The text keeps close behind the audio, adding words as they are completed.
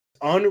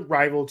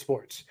Unrivaled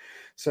Sports.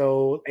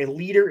 So, a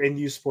leader in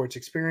youth sports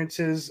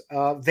experiences.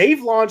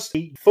 They've launched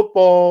the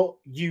Football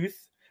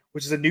Youth,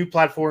 which is a new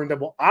platform that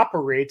will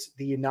operate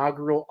the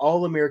inaugural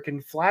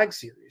All-American Flag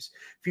Series,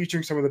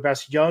 featuring some of the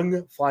best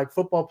young flag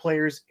football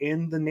players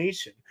in the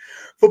nation.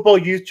 Football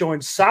Youth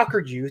joins Soccer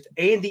Youth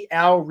and the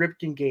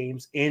All-Ripken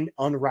Games in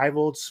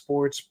Unrivaled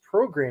Sports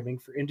programming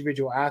for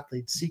individual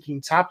athletes seeking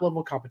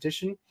top-level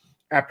competition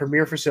at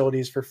premier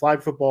facilities for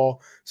flag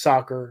football,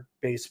 soccer,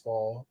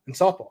 baseball, and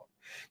softball.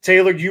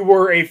 Taylor, you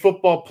were a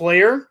football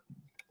player.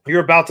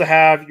 You're about to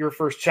have your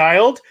first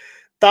child.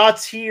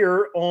 Thoughts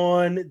here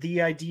on the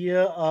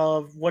idea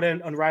of what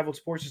an Unrivaled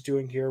Sports is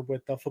doing here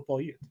with football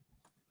youth?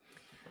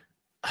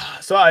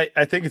 So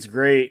I think it's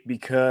great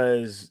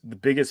because the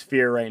biggest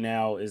fear right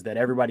now is that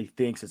everybody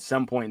thinks at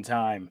some point in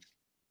time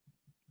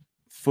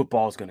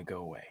football is going to go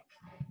away.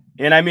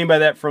 And I mean by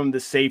that from the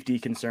safety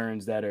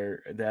concerns that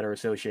are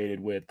associated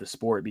with the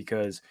sport,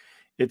 because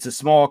it's a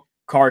small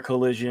car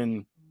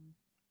collision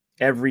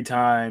every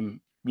time,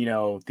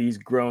 these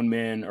grown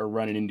men are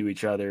running into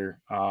each other,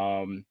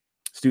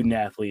 student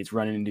athletes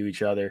running into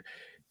each other.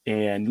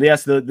 And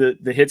yes,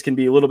 the hits can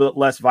be a little bit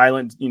less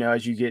violent,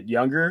 as you get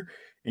younger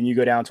and you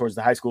go down towards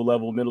the high school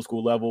level, middle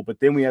school level. But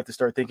then we have to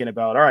start thinking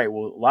about, all right,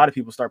 well, a lot of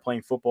people start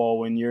playing football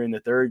when you're in the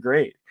third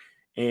grade.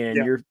 And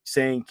you're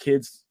saying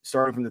kids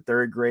starting from the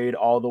third grade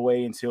all the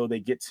way until they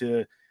get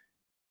to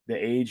the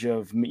age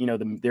of,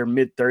 their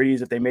mid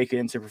 30s, if they make it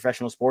into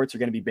professional sports, are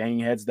going to be banging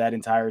heads that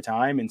entire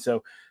time. And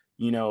so,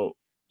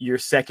 your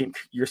second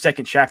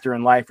chapter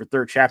in life or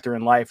third chapter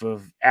in life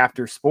of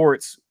after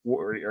sports,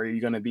 or are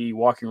you going to be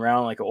walking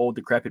around like an old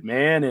decrepit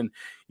man and,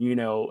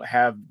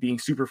 have being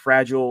super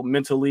fragile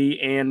mentally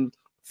and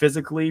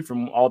physically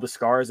from all the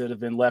scars that have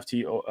been left to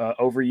you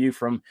over you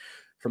from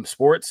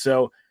sports.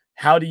 So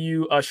how do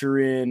you usher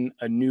in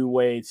a new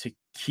way to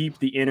keep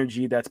the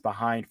energy that's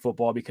behind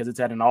football, because it's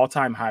at an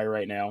all-time high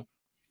right now?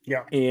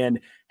 Yeah. And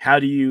how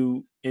do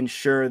you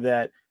ensure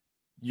that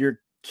your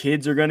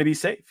kids are going to be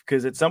safe?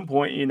 Because at some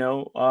point,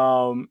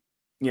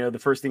 the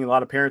first thing a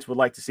lot of parents would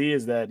like to see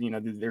is that,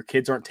 their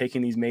kids aren't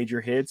taking these major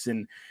hits,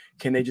 and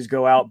can they just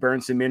go out, burn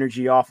some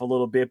energy off a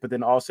little bit, but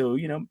then also,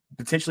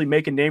 potentially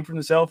make a name for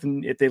themselves.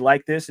 And if they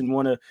like this and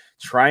want to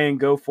try and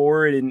go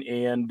for it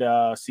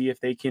and see if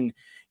they can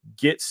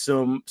get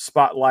some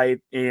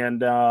spotlight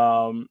and,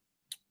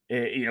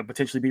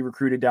 potentially be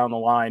recruited down the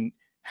line,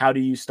 how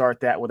do you start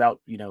that without,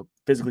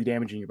 physically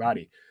damaging your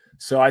body?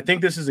 So I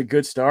think this is a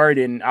good start.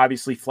 And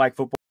obviously flag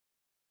football